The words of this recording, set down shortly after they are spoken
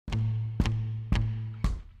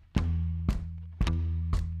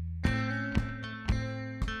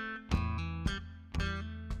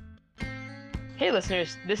Hey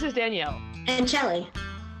listeners, this is Danielle. And Shelley.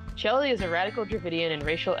 Shelley is a radical Dravidian and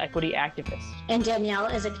racial equity activist. And Danielle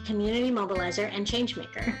is a community mobilizer and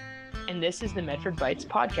changemaker. And this is the Medford Bites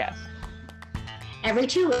podcast. Every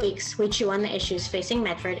 2 weeks, we chew on the issues facing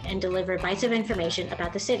Medford and deliver bites of information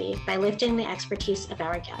about the city by lifting the expertise of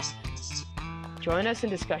our guests. Join us in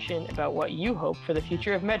discussion about what you hope for the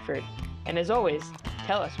future of Medford. And as always,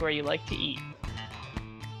 tell us where you like to eat.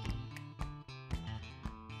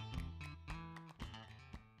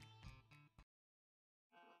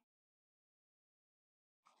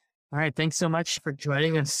 All right, thanks so much for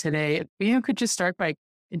joining us today. If you could just start by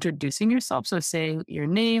introducing yourself, so saying your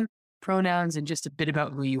name, pronouns, and just a bit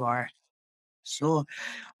about who you are. Sure.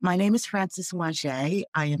 My name is Frances Nwajei.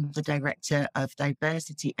 I am the Director of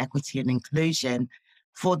Diversity, Equity, and Inclusion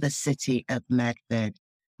for the City of Medford.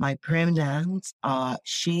 My pronouns are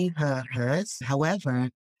she, her, hers. However,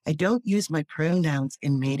 I don't use my pronouns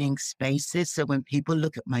in meeting spaces, so when people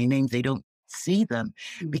look at my name, they don't see them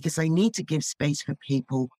because I need to give space for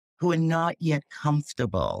people who are not yet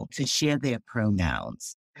comfortable to share their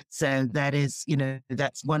pronouns. So that is,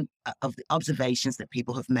 that's one of the observations that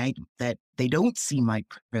people have made, that they don't see my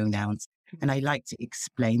pronouns. And I like to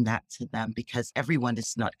explain that to them because everyone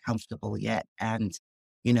is not comfortable yet. And,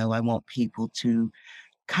 I want people to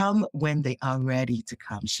come when they are ready to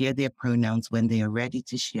come, share their pronouns when they are ready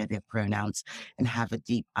to share their pronouns, and have a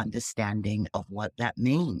deep understanding of what that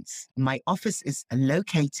means. My office is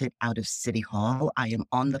located out of City Hall. I am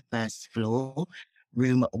on the first floor,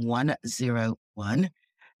 room 101,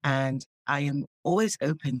 and I am always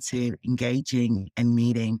open to engaging and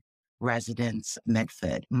meeting residents of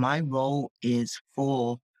Medford. My role is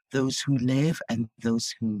for those who live and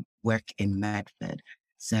those who work in Medford.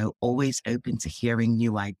 So always open to hearing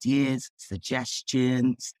new ideas,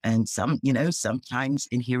 suggestions, and sometimes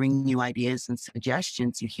in hearing new ideas and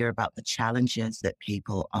suggestions, you hear about the challenges that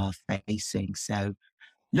people are facing. So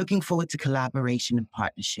looking forward to collaboration and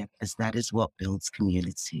partnership, as that is what builds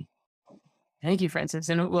community. Thank you, Frances.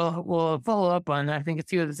 And we'll follow up on, I think, a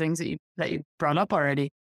few of the things that you brought up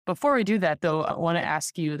already. Before we do that, though, I want to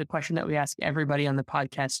ask you the question that we ask everybody on the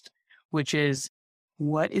podcast, which is,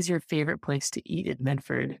 what is your favorite place to eat in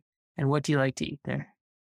Medford, and what do you like to eat there?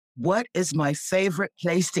 What is my favorite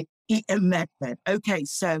place to eat in Medford? Okay,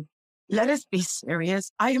 so let us be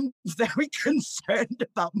serious. I am very concerned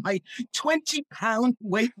about my 20-pound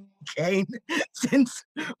weight gain since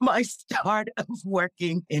my start of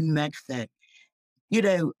working in Medford.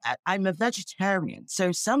 I'm a vegetarian,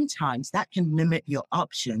 so sometimes that can limit your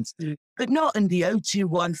options, but not in the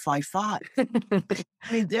 02155. I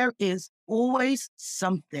mean, there is always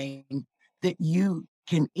something that you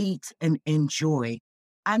can eat and enjoy.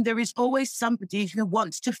 And there is always somebody who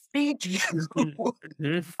wants to feed you.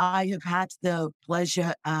 I have had the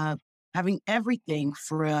pleasure of having everything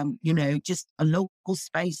from, just a local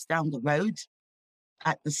space down the road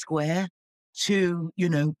at the square to,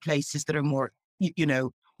 places that are more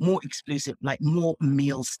exclusive, like more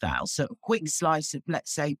meal style. So a quick slice of,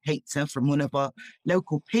 let's say, pizza from one of our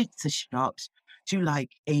local pizza shops to like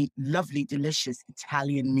a lovely, delicious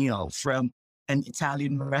Italian meal from an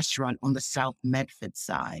Italian restaurant on the South Medford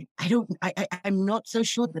side. I'm not so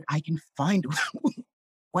sure that I can find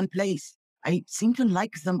one place. I seem to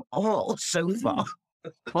like them all so far.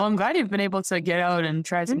 Well, I'm glad you've been able to get out and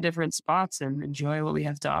try some different spots and enjoy what we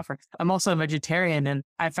have to offer. I'm also a vegetarian, and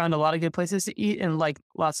I found a lot of good places to eat, and like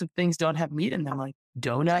lots of things don't have meat in them, like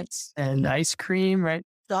donuts and ice cream, right?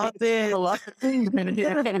 Stop it. A lot of things.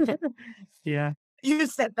 Yeah. You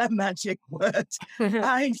said that magic word,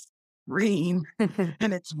 ice cream,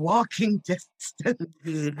 and it's walking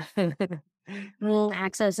distance.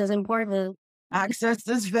 Access is important. Access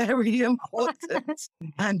is very important.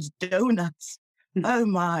 And donuts. Oh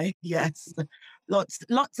my, yes.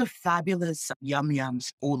 Lots of fabulous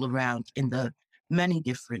yum-yums all around in the many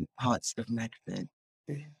different parts of Medford.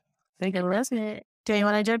 Thank you, Leslie. Do you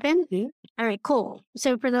want to jump in? Yeah. All right, cool.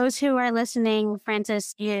 So for those who are listening,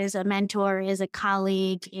 Frances is a mentor, is a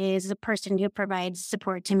colleague, is a person who provides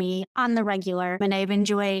support to me on the regular. And I've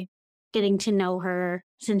enjoyed getting to know her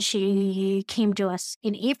since she came to us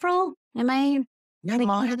in April. Am I? Yeah,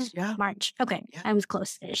 March. Yeah. March. Okay. Yeah. I was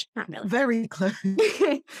close-ish. Not really. Very close.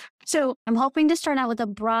 So I'm hoping to start out with a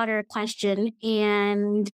broader question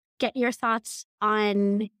and get your thoughts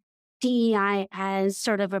on DEI as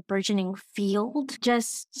sort of a burgeoning field.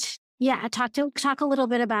 Talk a little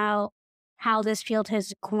bit about how this field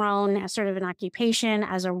has grown as sort of an occupation,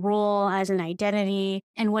 as a role, as an identity,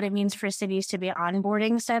 and what it means for cities to be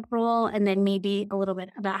onboarding said role, and then maybe a little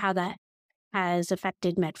bit about how that has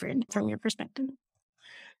affected Medford from your perspective.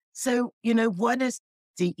 So, what is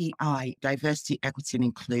DEI, diversity, equity, and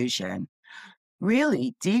inclusion.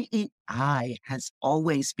 Really, DEI has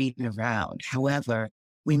always been around. However,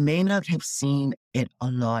 we may not have seen it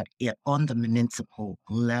a lot on the municipal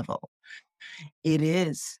level. It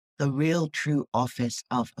is the real true office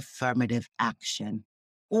of affirmative action.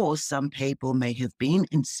 Or some people may have been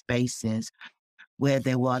in spaces where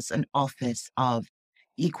there was an office of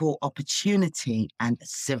equal opportunity and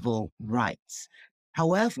civil rights.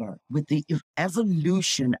 However, with the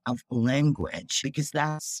evolution of language, because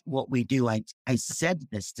that's what we do, I said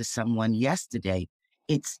this to someone yesterday,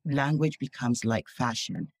 it's language becomes like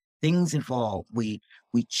fashion. Things evolve. We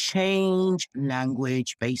change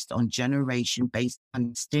language based on generation, based on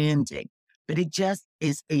understanding, but it just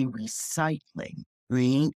is a recycling,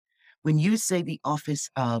 right? When you say the Office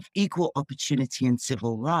of Equal Opportunity and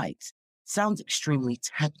Civil Rights, sounds extremely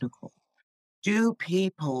technical. Do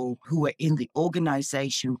people who are in the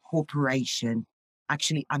organization, corporation,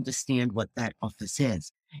 actually understand what that office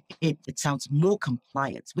is? It sounds more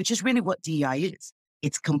compliance, which is really what DEI is.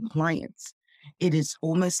 It's compliance. It is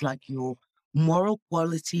almost like your moral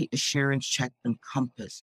quality assurance check and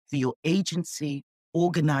compass for your agency,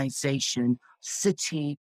 organization,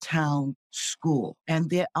 city, town, school. And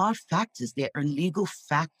there are factors, there are legal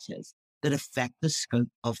factors that affect the scope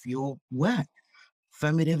of your work.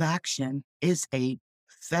 Affirmative action is a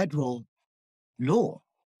federal law.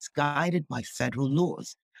 It's guided by federal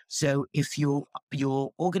laws. So if your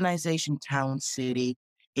organization, town, city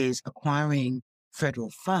is acquiring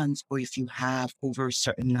federal funds, or if you have over a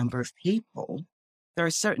certain number of people, there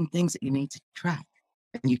are certain things that you need to track,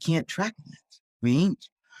 and you can't track that, right?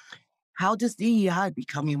 How does DEI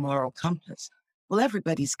become your moral compass? Well,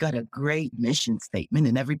 everybody's got a great mission statement,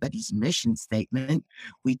 and everybody's mission statement,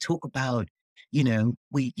 we talk about,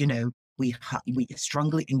 we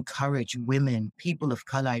strongly encourage women, people of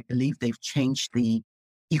color. I believe they've changed the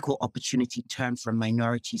equal opportunity term from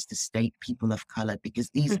minorities to state people of color, because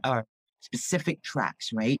these are specific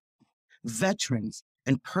tracks, right? Veterans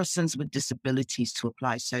and persons with disabilities to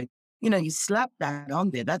apply. So, you slap that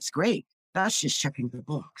on there. That's great. That's just checking the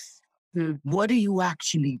box. What are you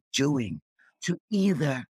actually doing to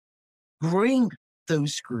either bring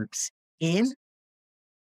those groups in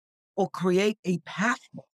or create a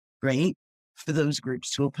pathway, right, for those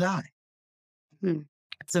groups to apply?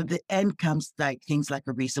 So the end comes like things like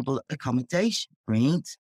a reasonable accommodation, right?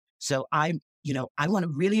 So I want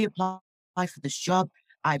to really apply for this job.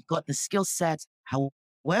 I've got the skill set.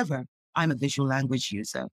 However, I'm a visual language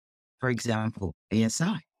user, for example,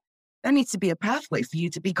 ASI. There needs to be a pathway for you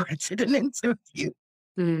to be granted an interview.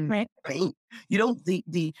 Right. You don't,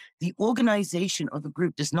 the organization or the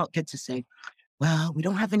group does not get to say, well, we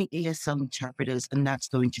don't have any ASL interpreters and that's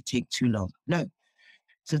going to take too long. No.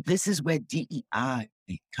 So this is where DEI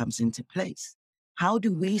comes into place. How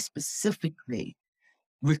do we specifically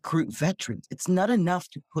recruit veterans? It's not enough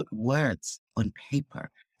to put words on paper.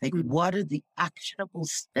 Like, what are the actionable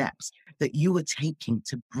steps that you are taking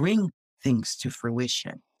to bring things to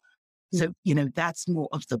fruition? So, that's more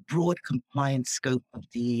of the broad compliance scope of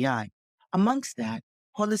DEI. Amongst that,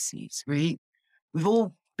 policies, right? We've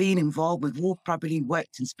all been involved, we've all probably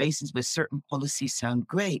worked in spaces where certain policies sound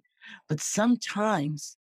great, but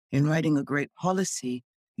sometimes in writing a great policy,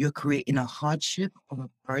 you're creating a hardship or a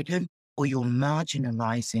burden, or you're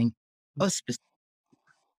marginalizing a specific.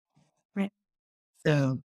 Right.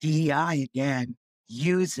 So DEI, again,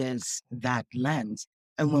 uses that lens.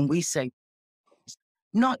 And when we say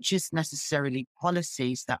not just necessarily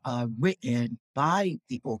policies that are written by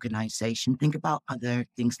the organization, think about other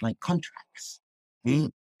things like contracts. Right?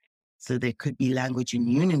 So there could be language in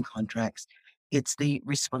union contracts. It's the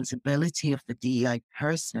responsibility of the DEI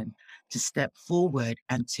person to step forward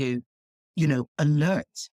and to,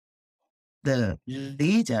 alert the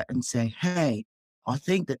leader and say, hey, I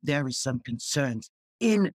think that there is some concerns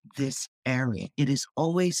in this area. It is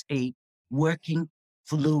always a working,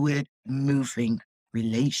 fluid, moving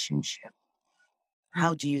relationship.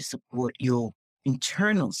 How do you support your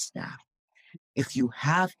internal staff? If you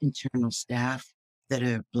have internal staff that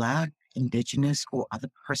are Black, Indigenous, or other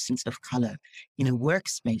persons of color in a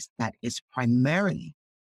workspace that is primarily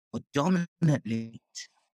or dominantly,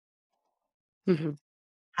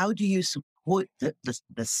 how do you support the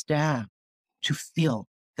staff to feel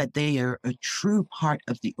that they are a true part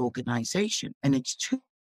of the organization? And it's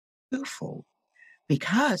twofold,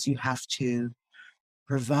 because you have to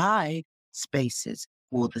provide spaces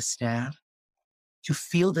for the staff to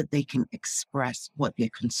feel that they can express what their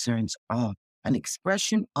concerns are. An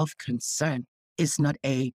expression of concern is not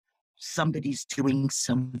somebody's doing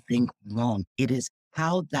something wrong. It is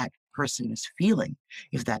how that person is feeling.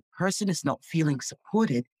 If that person is not feeling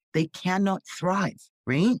supported, they cannot thrive,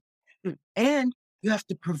 right? And you have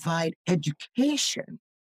to provide education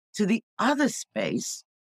to the other space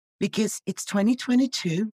because it's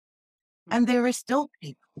 2022 and there are still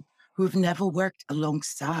people who've never worked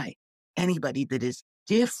alongside anybody that is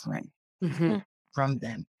different from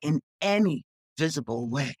them in any visible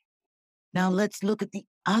way. Now let's look at the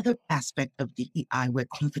other aspect of DEI where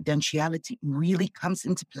confidentiality really comes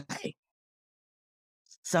into play.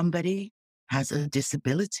 Somebody has a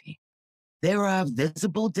disability. There are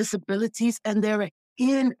visible disabilities and there are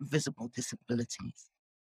invisible disabilities.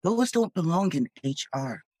 Those don't belong in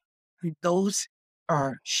HR. Those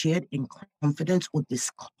are shared in confidence or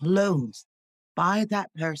disclosed by that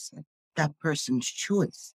person's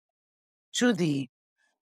choice, to the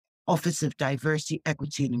Office of Diversity,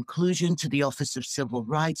 Equity, and Inclusion, to the Office of Civil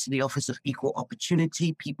Rights, to the Office of Equal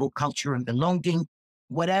Opportunity, People, Culture, and Belonging,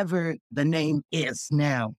 whatever the name is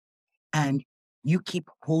now. And you keep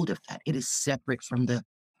hold of that. It is separate from the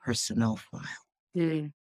personnel file.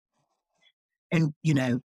 And,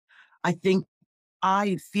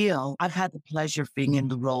 I feel I've had the pleasure of being in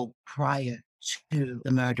the role prior to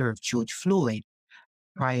the murder of George Floyd,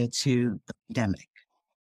 prior to the pandemic.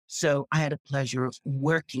 So I had a pleasure of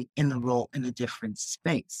working in the role in a different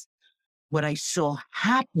space. What I saw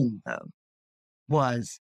happen, though,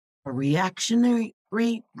 was a reactionary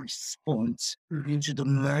response to the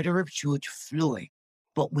murder of George Floyd,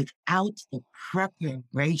 but without the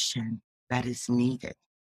preparation that is needed.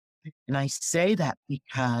 And I say that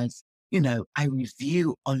because, I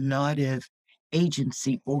review a lot of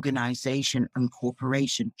agency, organization, and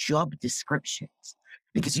corporation job descriptions,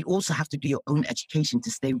 because you also have to do your own education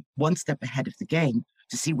to stay one step ahead of the game,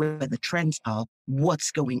 to see where the trends are,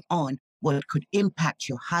 what's going on, what could impact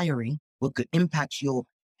your hiring, what could impact your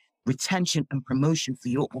retention and promotion for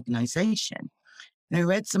your organization. And I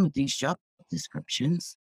read some of these job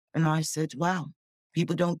descriptions and I said, wow,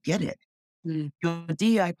 people don't get it. Your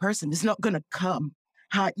DEI person is not going to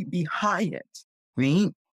be hired, right?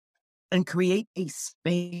 And create a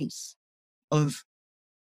space of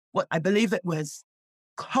what I believe it was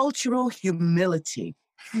cultural humility.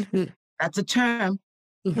 That's a term,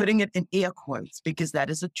 putting it in air quotes, because that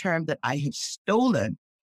is a term that I have stolen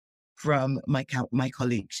from my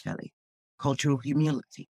colleague, Shelley. Cultural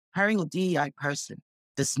humility. Hiring a DEI person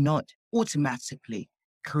does not automatically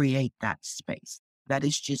create that space. That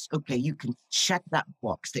is just, okay, you can check that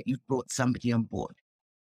box that you've brought somebody on board.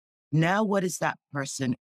 Now, what is that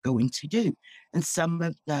person going to do? And some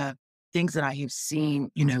of the things that I have seen,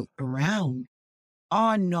 around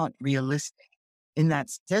are not realistic. And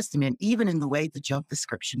that's testament, even in the way the job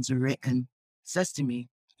descriptions are written, says to me,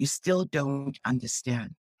 you still don't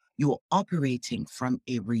understand. You're operating from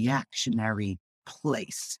a reactionary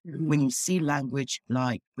place. When you see language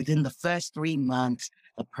like within the first 3 months,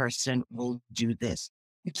 a person will do this.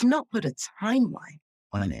 You cannot put a timeline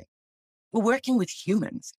on it. We're working with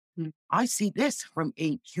humans. I see this from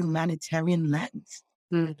a humanitarian lens.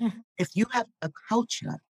 If you have a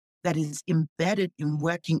culture that is embedded in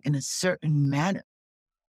working in a certain manner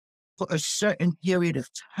for a certain period of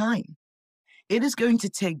time, it is going to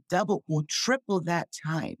take double or triple that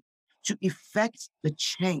time to effect the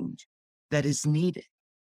change that is needed.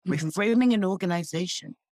 Reframing an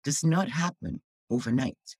organization does not happen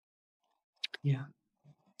overnight. Yeah.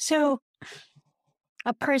 So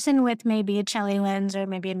a person with maybe a Shelley lens or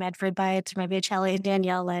maybe a Medford bias or maybe a Shelley and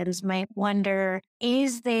Danielle lens might wonder,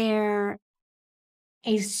 is there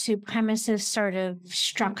a supremacist sort of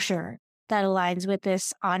structure that aligns with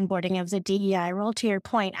this onboarding of the DEI role? To your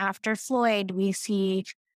point, after Floyd, we see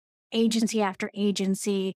agency after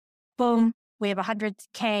agency, boom, we have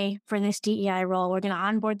 100K for this DEI role. We're going to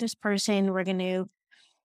onboard this person. We're going to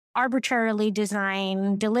arbitrarily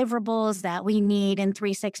design deliverables that we need in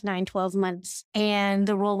 3, 6, 9, 12 months. And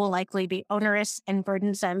the role will likely be onerous and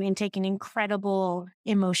burdensome and take an incredible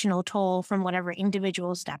emotional toll from whatever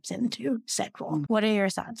individual steps into said role. What are your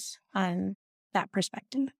thoughts on that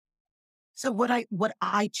perspective? So what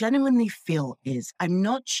I genuinely feel is, I'm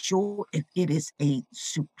not sure if it is a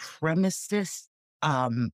supremacist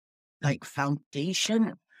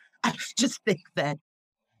foundation. I just think that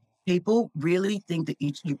people really think that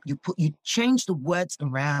you change the words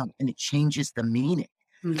around and it changes the meaning.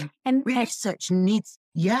 And research needs,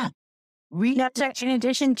 in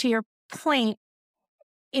addition to your point,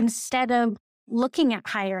 instead of looking at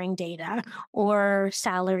hiring data or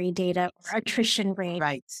salary data or attrition rate,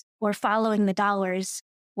 right, or following the dollars,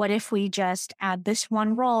 what if we just add this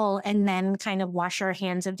one role and then kind of wash our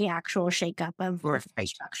hands of the actual shakeup of the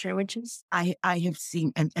structure, which is. I have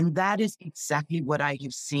seen, and that is exactly what I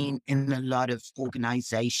have seen in a lot of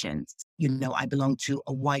organizations. You know, I belong to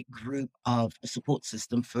a wide group of a support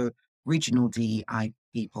system for regional DEI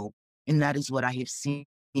people. And that is what I have seen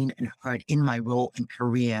and heard in my role and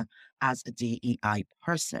career as a DEI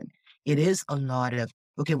person. It is a lot of,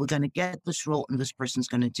 okay, we're going to get this role and this person's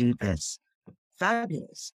going to do this.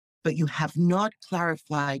 Fabulous. But you have not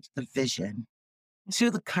clarified the vision to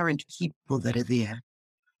the current people that are there.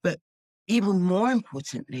 But even more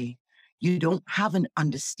importantly, you don't have an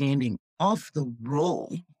understanding of the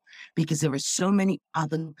role because there are so many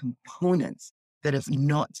other components that have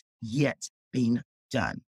not yet been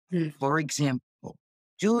done. For example,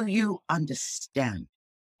 do you understand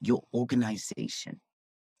your organization?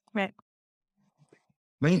 Right.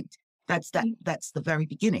 Right. That's the very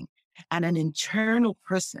beginning. And an internal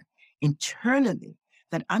person, internally,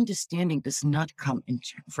 that understanding does not come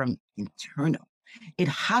from internal. It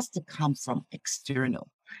has to come from external,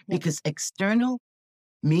 because external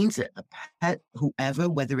means that whoever,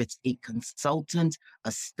 whether it's a consultant,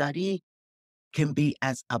 a study, can be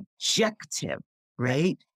as objective,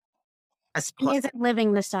 right? As isn't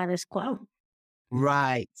living the status quo.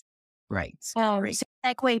 Right. So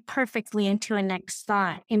segue perfectly into a next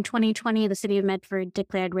thought. In 2020, the city of Medford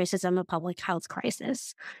declared racism a public health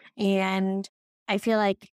crisis. And I feel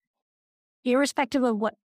like irrespective of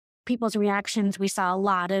what people's reactions, we saw a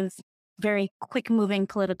lot of very quick moving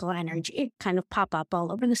political energy kind of pop up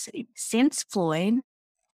all over the city. Since Floyd,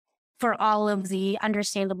 for all of the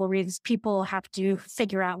understandable reasons, people have to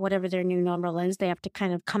figure out whatever their new normal is. They have to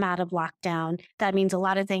kind of come out of lockdown. That means a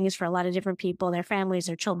lot of things for a lot of different people, their families,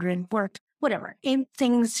 their children, work, whatever. And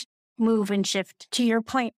things move and shift. To your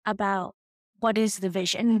point about what is the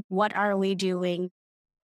vision? What are we doing?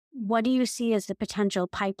 What do you see as the potential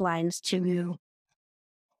pipelines to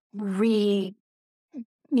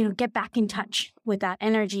get back in touch with that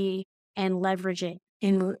energy and leverage it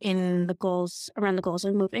in the goals, around the goals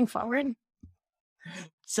of moving forward?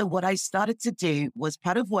 So what I started to do was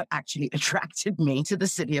part of what actually attracted me to the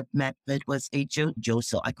city of Medford was a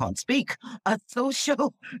social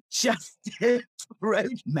justice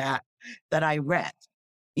roadmap that I read.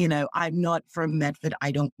 You know, I'm not from Medford. I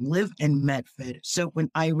don't live in Medford. So when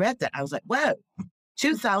I read that, I was like, whoa,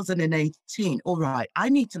 2018. All right, I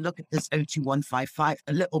need to look at this 02155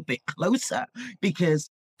 a little bit closer because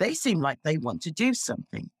they seem like they want to do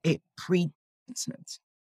something. It predates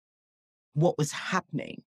what was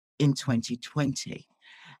happening in 2020.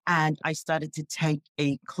 And I started to take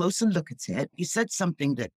a closer look at it. You said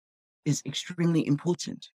something that is extremely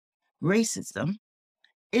important. Racism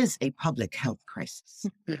is a public health crisis,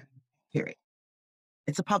 period.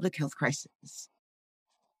 It's a public health crisis.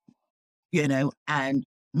 You know, and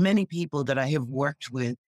many people that I have worked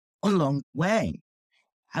with along the way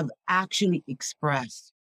have actually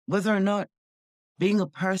expressed whether or not being a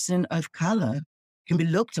person of color can be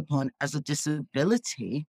looked upon as a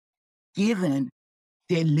disability given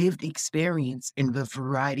their lived experience in the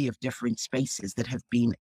variety of different spaces that have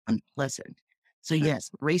been unpleasant. So yes,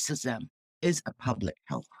 racism is a public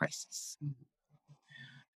health crisis.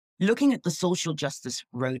 Looking at the social justice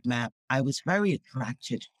roadmap, I was very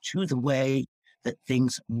attracted to the way that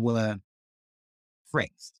things were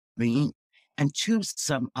phrased, right? And to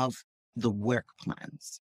some of the work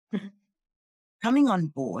plans. Coming on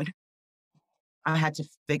board, I had to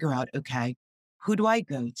figure out, okay, who do I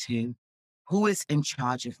go to? Who is in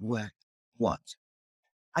charge of what?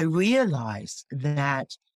 I realized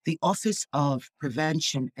that the Office of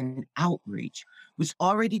Prevention and Outreach was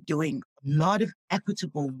already doing a lot of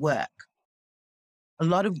equitable work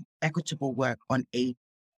on a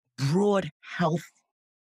broad health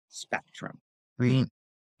spectrum, right?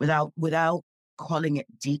 Without calling it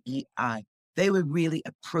DEI. They were really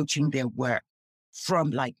approaching their work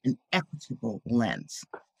from like an equitable lens.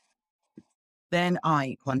 Then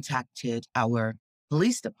I contacted our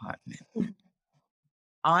police department.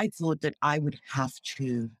 I thought that I would have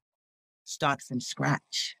to start from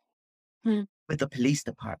scratch with the police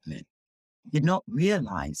department. Did not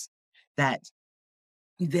realize that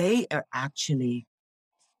they are actually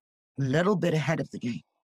a little bit ahead of the game,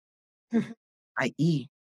 i.e.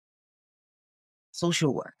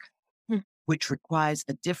 social work, which requires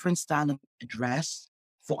a different style of address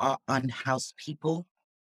for our unhoused people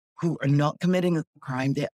who are not committing a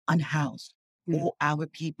crime, they're unhoused, or our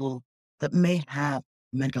people that may have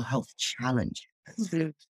mental health challenges.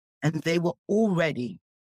 And they were already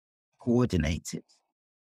coordinated.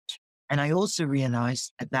 And I also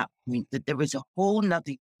realized at that point that there was a whole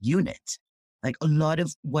nother unit Like a lot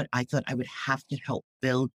of what I thought I would have to help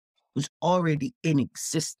build was already in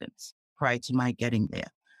existence prior to my getting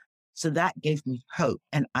there. So that gave me hope.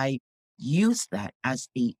 And I used that as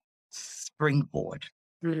a springboard.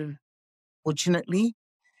 Mhm. Fortunately,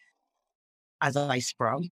 as I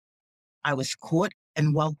sprung, I was caught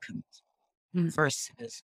and welcomed Mm.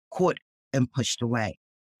 versus caught and pushed away.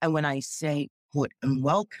 And when I say caught and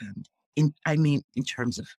welcomed, I mean in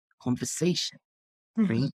terms of conversation, Mhm.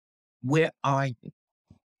 right? Where are you?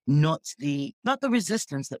 Not the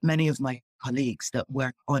resistance that many of my colleagues that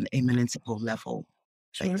work on a municipal level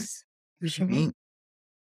Sure. face, Sure. right?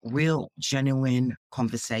 Real, genuine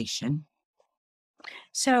conversation.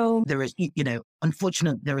 So, There is,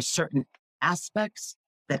 unfortunately, there are certain aspects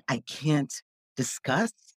that I can't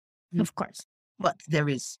discuss, of course. but there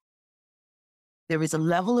is a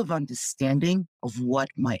level of understanding of what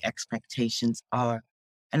my expectations are.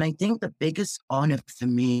 And I think the biggest honor for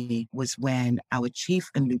me was when our chief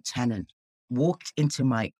and lieutenant walked into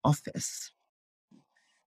my office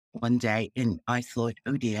one day and I thought,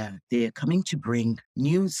 oh dear, they're coming to bring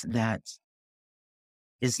news that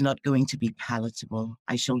is not going to be palatable.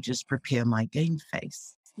 I shall just prepare my game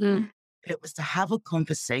face. Mm. It was to have a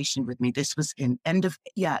conversation with me. This was it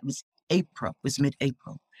was April, it was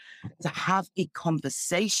mid-April. To have a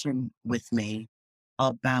conversation with me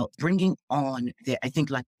about bringing on I think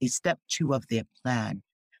like a step 2 of their plan,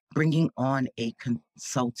 bringing on a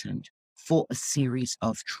consultant for a series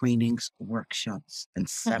of trainings, workshops, and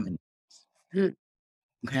seminars. Mm.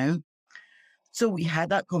 Okay. So we had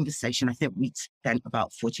that conversation. I think we spent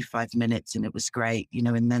about 45 minutes and it was great,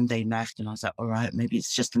 and then they left and I was like, all right, maybe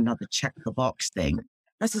it's just another check the box thing.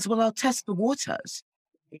 I says, well, I'll test the waters.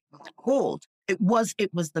 I called. It was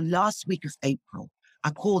the last week of April.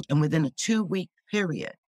 I called and within a 2-week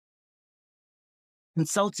period,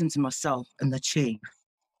 consultants and myself and the chief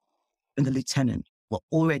and the lieutenant were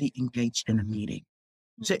already engaged in a meeting.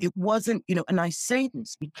 So it wasn't, and I say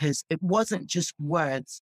this because it wasn't just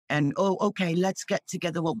words and, oh, okay, let's get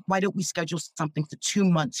together. Well, why don't we schedule something for 2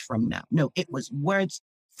 months from now? No, it was words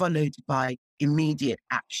followed by immediate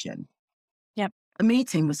action. Yep. A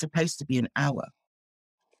meeting was supposed to be an hour.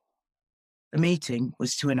 The meeting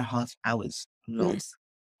was 2.5 hours long. Yes.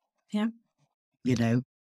 Yeah.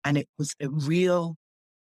 And it was a real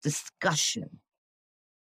discussion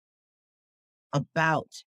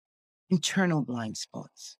about internal blind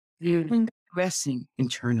spots, Mm. addressing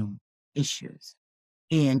internal issues,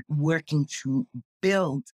 and working to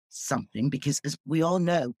build something. Because as we all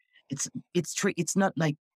know, it's not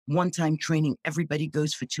like one-time training. Everybody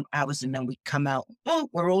goes for 2 hours and then we come out, oh,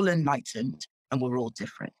 we're all enlightened and we're all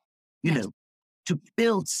different. Yes. To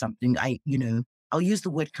build something, I'll use the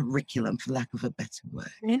word curriculum for lack of a better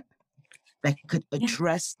word, Yeah. that could Yeah.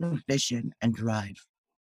 address the vision and drive.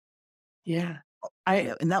 Yeah.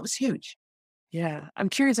 And that was huge. Yeah. I'm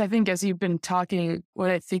curious. I think as you've been talking, what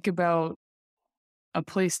I think about a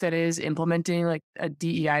place that is implementing like a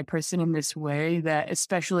DEI person in this way, that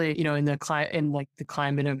especially, in the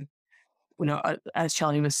climate of, as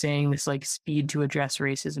Shelly was saying, this like speed to address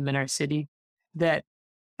racism in our city, that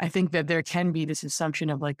I think that there can be this assumption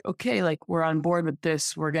of like, okay, like we're on board with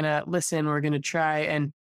this, we're gonna listen, we're gonna try,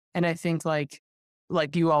 and I think like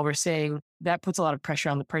you all were saying, that puts a lot of pressure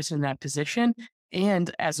on the person in that position.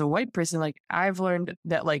 And as a white person, like I've learned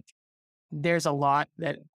that like there's a lot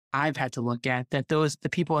that I've had to look at, that the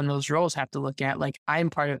people in those roles have to look at. Like I'm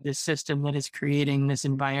part of this system that is creating this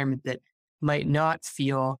environment that might not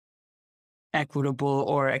feel equitable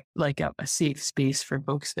or like a safe space for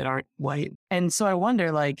folks that aren't white. And so I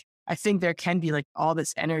wonder, like, I think there can be like all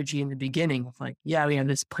this energy in the beginning of like, yeah, we have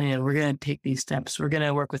this plan. We're going to take these steps. We're going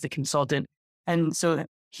to work with a consultant. And so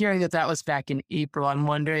hearing that was back in April, I'm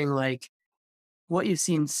wondering like what you've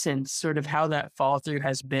seen since, sort of how that fall through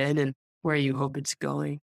has been and where you hope it's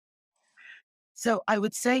going. So I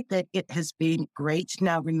would say that it has been great.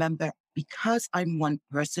 Now, remember, because I'm one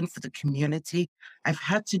person for the community, I've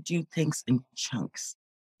had to do things in chunks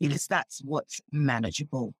because that's what's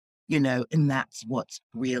manageable, and that's what's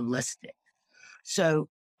realistic. So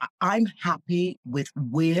I'm happy with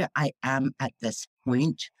where I am at this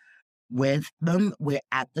point with them. We're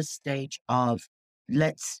at the stage of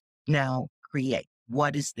let's now create.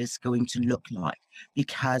 What is this going to look like?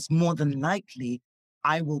 Because more than likely,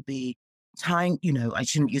 I will be I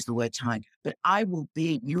shouldn't use the word time, but I will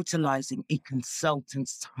be utilizing a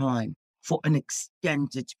consultant's time for an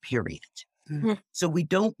extended period. Mm. So we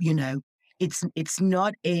don't, it's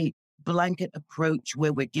not a blanket approach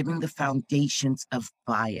where we're giving the foundations of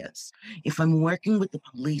bias. If I'm working with the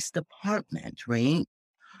police department, right?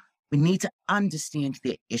 We need to understand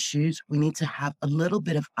their issues. We need to have a little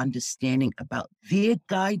bit of understanding about their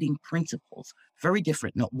guiding principles. Very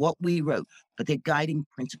different, not what we wrote, but their guiding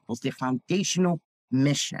principles, their foundational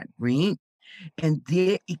mission, right? And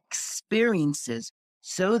their experiences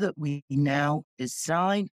so that we now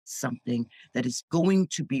design something that is going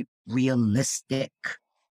to be realistic,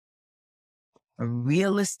 a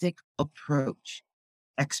realistic approach,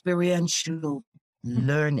 experiential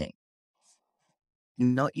learning.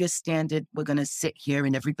 Not your standard, we're going to sit here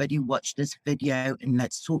and everybody watch this video and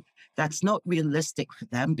let's talk. That's not realistic for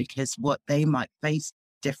them because what they might face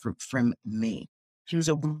different from me.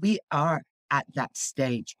 So we are at that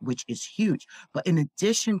stage, which is huge. But in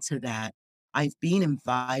addition to that, I get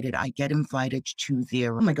invited to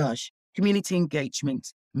their, oh my gosh, community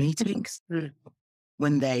engagement meetings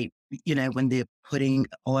when when they're putting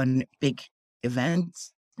on big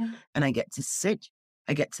events. And I get to sit,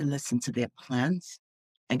 I get to listen to their plans.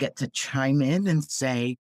 I get to chime in and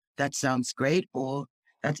say, that sounds great, or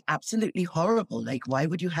that's absolutely horrible. Like, why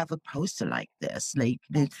would you have a poster like this? Like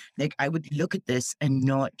I would look at this and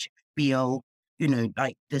not feel,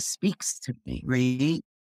 like this speaks to me, right?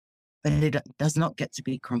 But it does not get to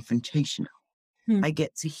be confrontational. I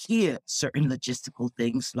get to hear certain logistical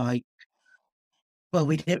things like, well,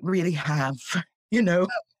 we didn't really have,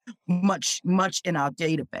 much in our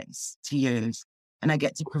database to use. And I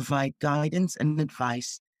get to provide guidance and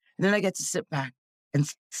advice. And then I get to sit back and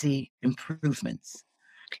see improvements.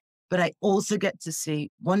 But I also get to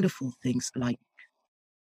see wonderful things like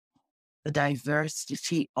the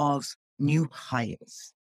diversity of new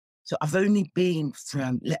hires. So I've only been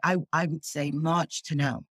from, I would say March to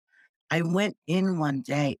now. I went in one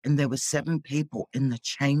day and there were 7 people in the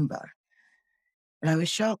chamber. And I was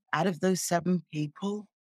shocked. Out of those 7 people,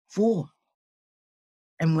 4.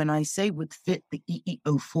 And when I say would fit the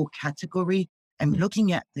EEO4 category, I'm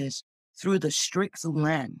looking at this through the strict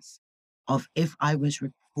lens of if I was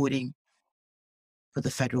reporting for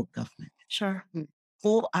the federal government. Sure.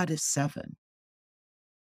 4 out of 7.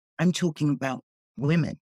 I'm talking about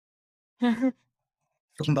women, talking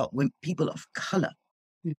about people of color.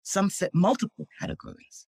 Some fit multiple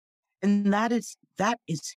categories. And that is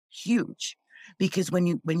huge because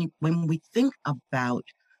when we think about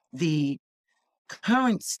the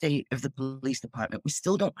current state of the police department, we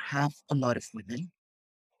still don't have a lot of women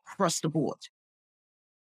across the board.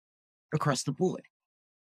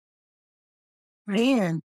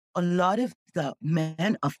 And a lot of the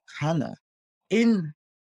men of color in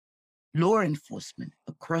law enforcement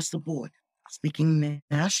across the board, speaking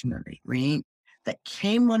nationally, right, that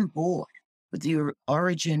came on board with the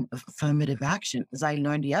origin of affirmative action, as I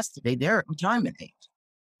learned yesterday, they're at retirement age.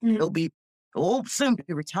 They'll all soon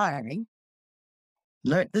be retiring.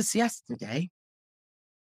 Learned this yesterday.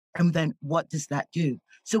 And then what does that do?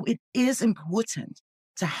 So it is important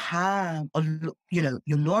to have, your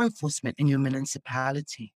law enforcement in your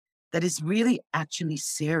municipality that is really actually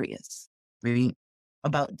serious, right,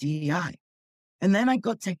 about DEI. And then I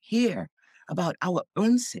got to hear about our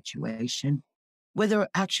own situation where there are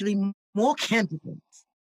actually more candidates.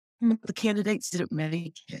 The candidates didn't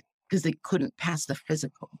make it because they couldn't pass the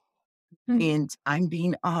physical. And I'm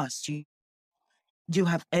being asked, do you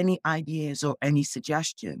have any ideas or any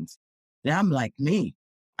suggestions? And I'm like, me,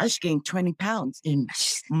 I just gained 20 pounds in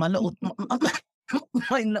my little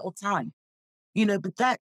time,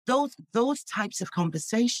 but those types of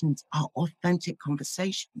conversations are authentic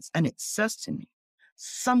conversations. And it says to me,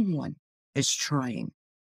 someone is trying.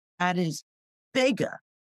 That is bigger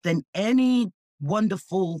than any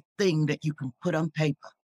wonderful thing that you can put on paper.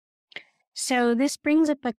 So this brings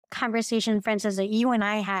up a conversation, Frances, that you and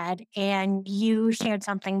I had, and you shared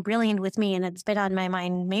something brilliant with me, and it's been on my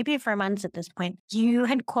mind maybe for months at this point. You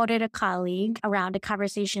had quoted a colleague around a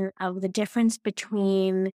conversation of the difference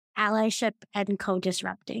between allyship and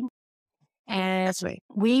co-disrupting. And That's right.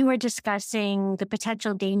 we were discussing the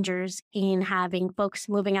potential dangers in having folks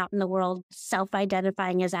moving out in the world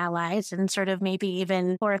self-identifying as allies and sort of maybe even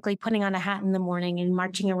metaphorically putting on a hat in the morning and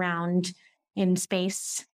marching around in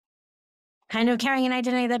space, kind of carrying an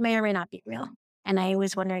identity that may or may not be real. And I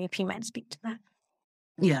was wondering if you might speak to that.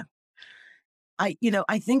 Yeah. I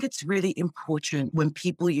think it's really important when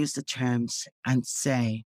people use the terms and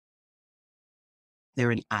say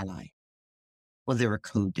they're an ally or they're a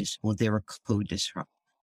co-disrupt.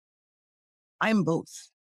 I'm both,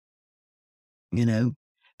 and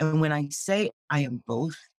when I say I am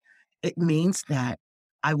both, it means that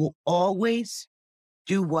I will always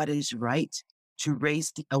do what is right to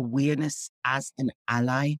raise the awareness as an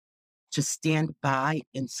ally, to stand by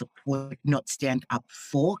and support, not stand up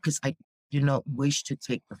for, because do not wish to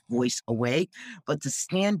take the voice away, but to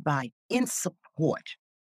stand by in support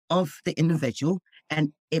of the individual.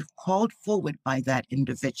 And if called forward by that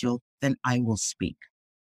individual, then I will speak.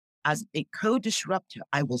 As a co-disruptor,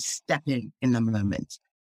 I will step in the moment.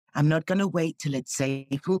 I'm not going to wait till it's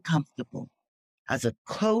safe or comfortable. As a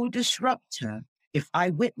co-disruptor, if I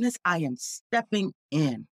witness, I am stepping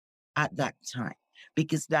in at that time,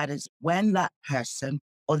 because that is when that person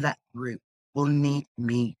or that group will need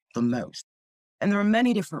me the most. And there are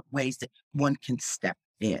many different ways that one can step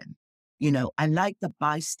in. I like the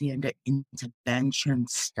bystander intervention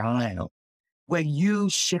style, where you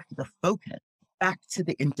shift the focus back to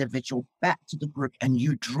the individual, back to the group, and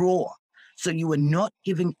you draw. So you are not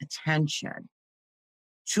giving attention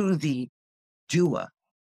to the doer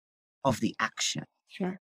of the action.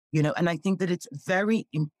 Sure. And I think that it's very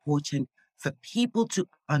important for people to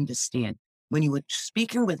understand, when you were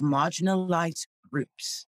speaking with marginalized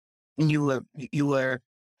groups and you were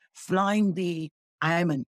flying the "I'm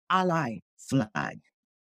an ally" flag,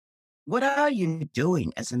 what are you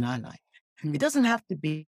doing as an ally? It doesn't have to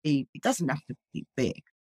be big.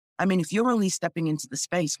 I mean, if you're only stepping into the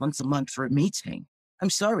space once a month for a meeting, I'm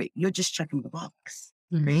sorry, you're just checking the box,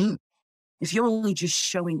 right? If you're only just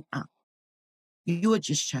showing up, you are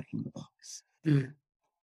just checking the box.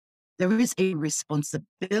 There is a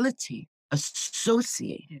responsibility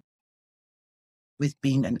associated with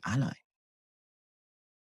being an ally.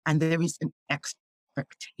 And there is an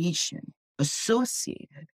expectation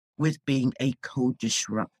associated with being a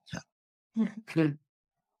co-disruptor.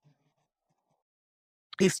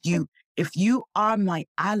 If you are my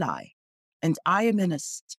ally and I am in a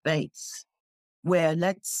space where,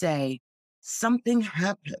 let's say, something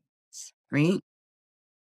happens, right?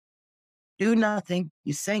 Do nothing,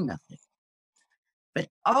 you say nothing. But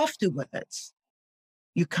afterwards,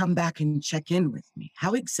 you come back and check in with me.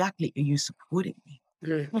 How exactly are you supporting me?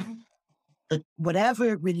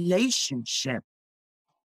 Whatever relationship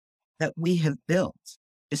that we have built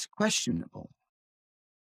is questionable.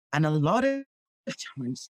 And a lot of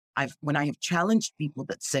times, when I have challenged people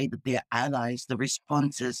that say that they're allies, the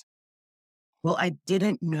response is, well, I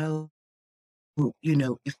didn't know,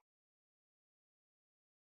 if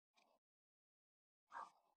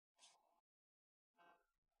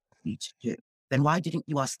me to do. Then why didn't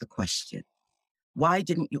you ask the question? Why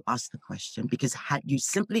didn't you ask the question? Because had you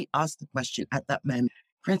simply asked the question at that moment,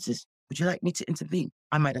 "Francis, would you like me to intervene?"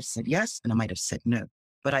 I might have said yes, and I might have said no,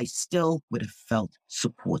 but I still would have felt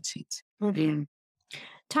supported.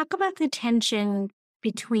 Talk about the tension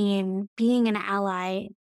between being an ally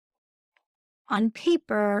on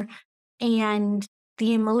paper and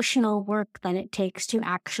the emotional work that it takes to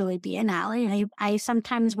actually be an ally. I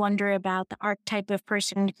sometimes wonder about the archetype of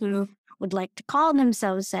person who would like to call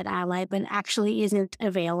themselves an ally, but actually isn't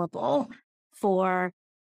available for,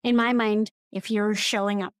 in my mind, if you're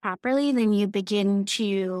showing up properly, then you begin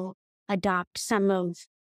to adopt some of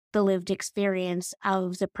the lived experience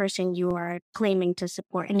of the person you are claiming to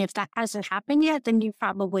support. And if that hasn't happened yet, then you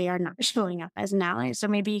probably are not showing up as an ally. So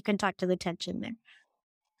maybe you can talk to the tension there.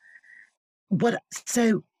 What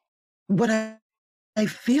I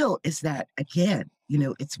feel is that, again,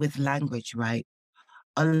 it's with language, right?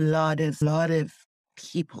 A lot of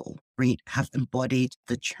people, right, have embodied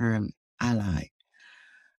the term ally.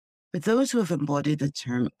 But those who have embodied the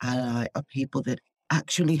term ally are people that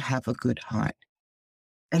actually have a good heart.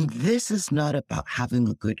 And this is not about having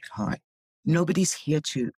a good heart. Nobody's here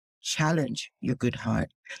to challenge your good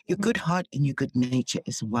heart. Your good heart and your good nature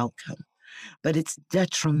is welcome. But it's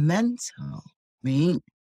detrimental, right,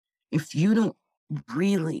 if you don't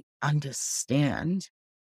really understand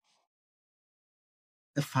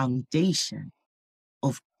the foundation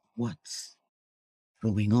of what's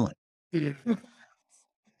going on.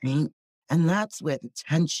 Right? And that's where the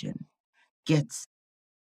tension gets,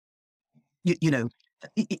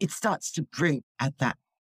 it starts to brew at that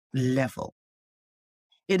level.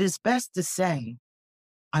 It is best to say,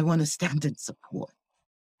 I want to stand in support,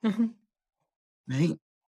 right?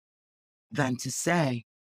 Than to say,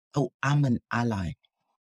 oh, I'm an ally.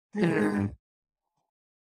 I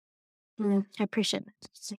appreciate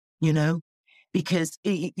that. Because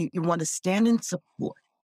you want to stand in support.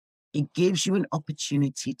 It gives you an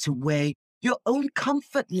opportunity to weigh your own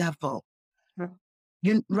comfort level.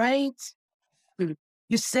 Right?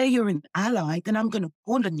 You say you're an ally, then I'm going to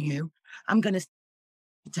call on you. I'm going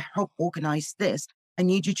to help organize this. I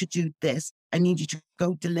need you to do this. I need you to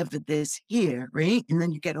go deliver this here, right? And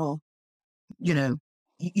then you get all,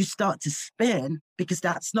 you start to spin because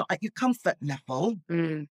that's not at your comfort level,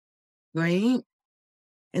 right?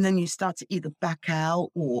 And then you start to either back out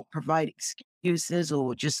or provide excuses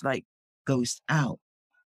or just like goes out.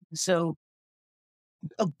 So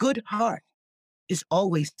a good heart is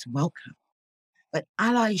always welcome. But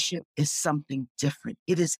allyship is something different.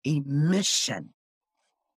 It is a mission.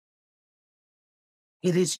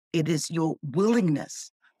 It is your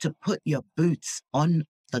willingness to put your boots on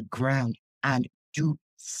the ground and do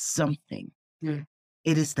something. Yeah.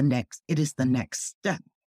 It is the next step.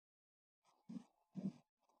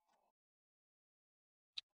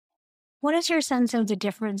 What is your sense of the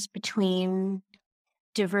difference between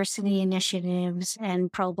diversity initiatives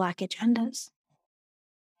and pro-Black agendas?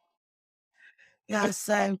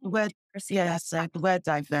 So the word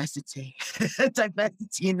diversity,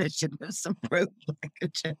 diversity initiatives and pro-Black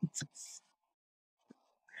agendas.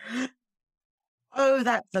 Oh,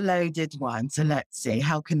 that's a loaded one. So let's see,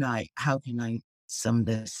 how can I sum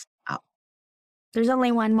this up? There's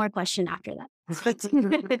only one more question after that.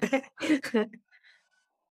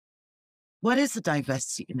 What is a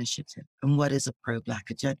diversity initiative and what is a pro-Black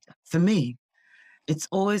agenda? For me, it's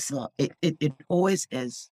always it always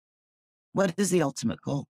is, what is the ultimate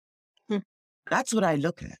goal? That's what I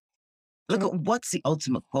look at. Look at what's the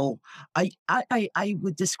ultimate goal. I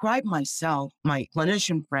would describe myself, my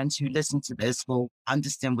clinician friends who listen to this will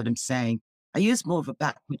understand what I'm saying. I use more of a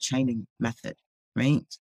backward chaining method, right?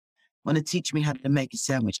 Want to teach me how to make a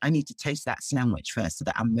sandwich. I need to taste that sandwich first so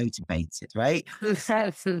that I'm motivated, right? And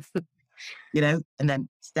then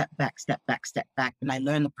step back, and I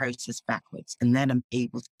learn the process backwards, and then I'm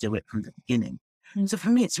able to do it from the beginning. So for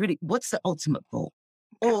me, it's really, what's the ultimate goal?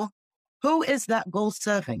 Or who is that goal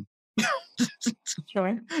serving?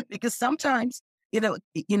 Sure. Because sometimes,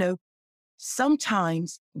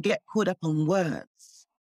 sometimes get caught up on words.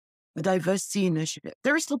 The diversity initiative.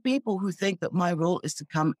 There are still people who think that my role is to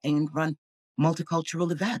come and run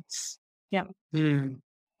multicultural events. Yeah.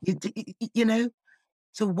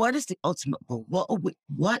 So what is the ultimate goal?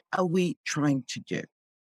 What are we trying to do?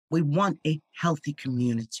 We want a healthy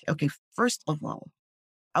community. Okay, first of all,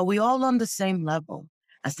 are we all on the same level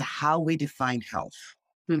as to how we define health?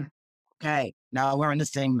 Okay, now we're on the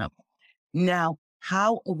same level. Now,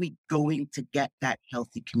 how are we going to get that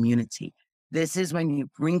healthy community? This is when you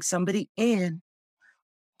bring somebody in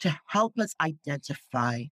to help us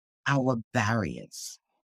identify our barriers.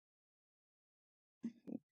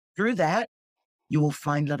 Through that, you will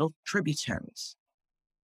find little tributaries.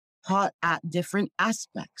 At different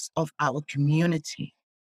aspects of our community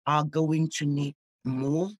are going to need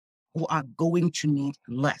more or are going to need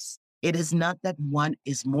less. It is not that one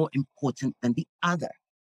is more important than the other.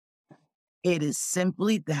 It is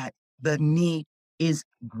simply that the need is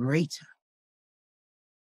greater.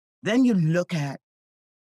 Then you look at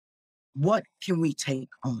what can we take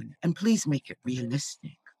on, and please make it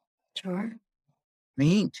realistic. Sure.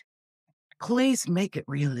 Right? Please make it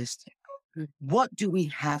realistic. What do we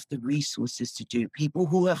have the resources to do? People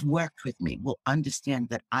who have worked with me will understand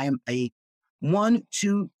that I am a 1,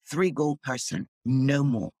 2, 3 goal person, no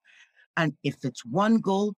more. And if it's one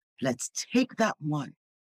goal, let's take that one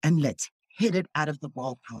and let's hit it out of the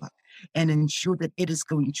ballpark and ensure that it is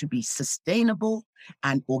going to be sustainable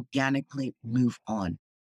and organically move on.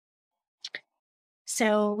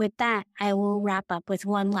 So with that, I will wrap up with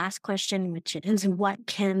one last question, which is, what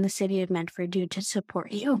can the city of Medford do to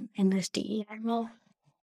support you in this DEI role?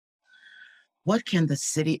 What can the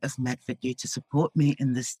city of Medford do to support me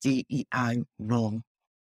in this DEI role?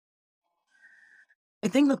 I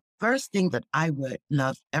think the first thing that I would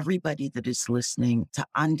love everybody that is listening to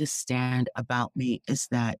understand about me is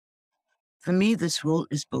that for me, this role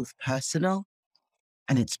is both personal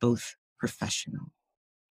and it's both professional.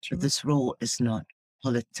 Sure. This role is not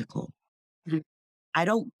political. I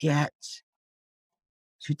don't get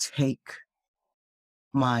to take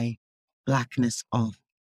my Blackness off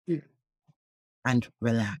and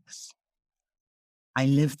relax. I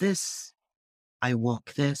live this, I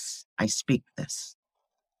walk this, I speak this.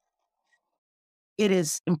 It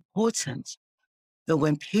is important that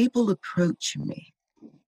when people approach me,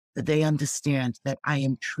 that they understand that I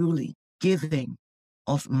am truly giving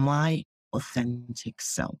of my authentic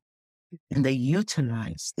self. And they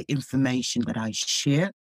utilize the information that I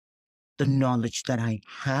share, the knowledge that I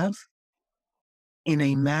have, in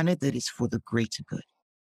a manner that is for the greater good.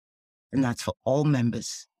 And that's for all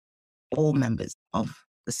members of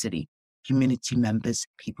the city, community members,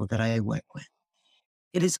 people that I work with.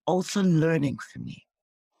 It is also learning for me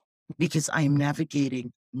because I am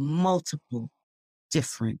navigating multiple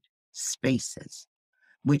different spaces,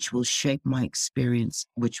 which will shape my experience,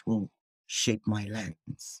 which will shape my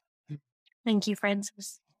lens. Thank you,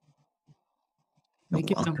 Francis. You're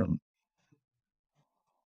welcome.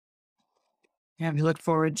 Yeah, we look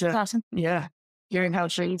forward to. Awesome. Yeah. hearing how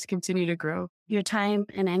things continue to grow. Your time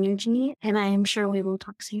and energy, and I am sure we will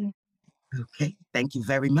talk soon. Okay, thank you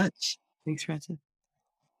very much. Thanks, Francis.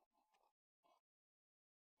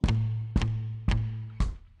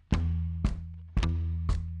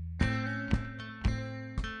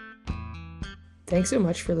 Thanks so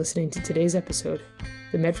much for listening to today's episode.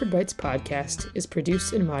 The Medford Bites podcast is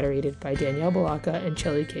produced and moderated by Danielle Balaka and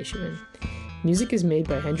Chelly Keshaman. Music is made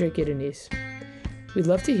by Hendrik Gidenis. We'd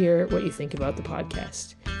love to hear what you think about the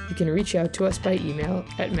podcast. You can reach out to us by email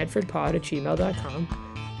at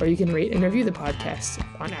medfordpod@gmail.com, or you can rate and review the podcast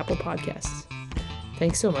on Apple Podcasts.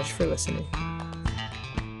 Thanks so much for listening.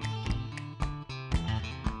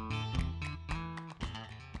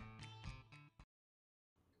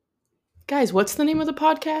 Guys, what's the name of the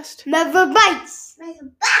podcast? Medford Bites.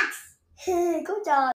 Medford Bites. Good job.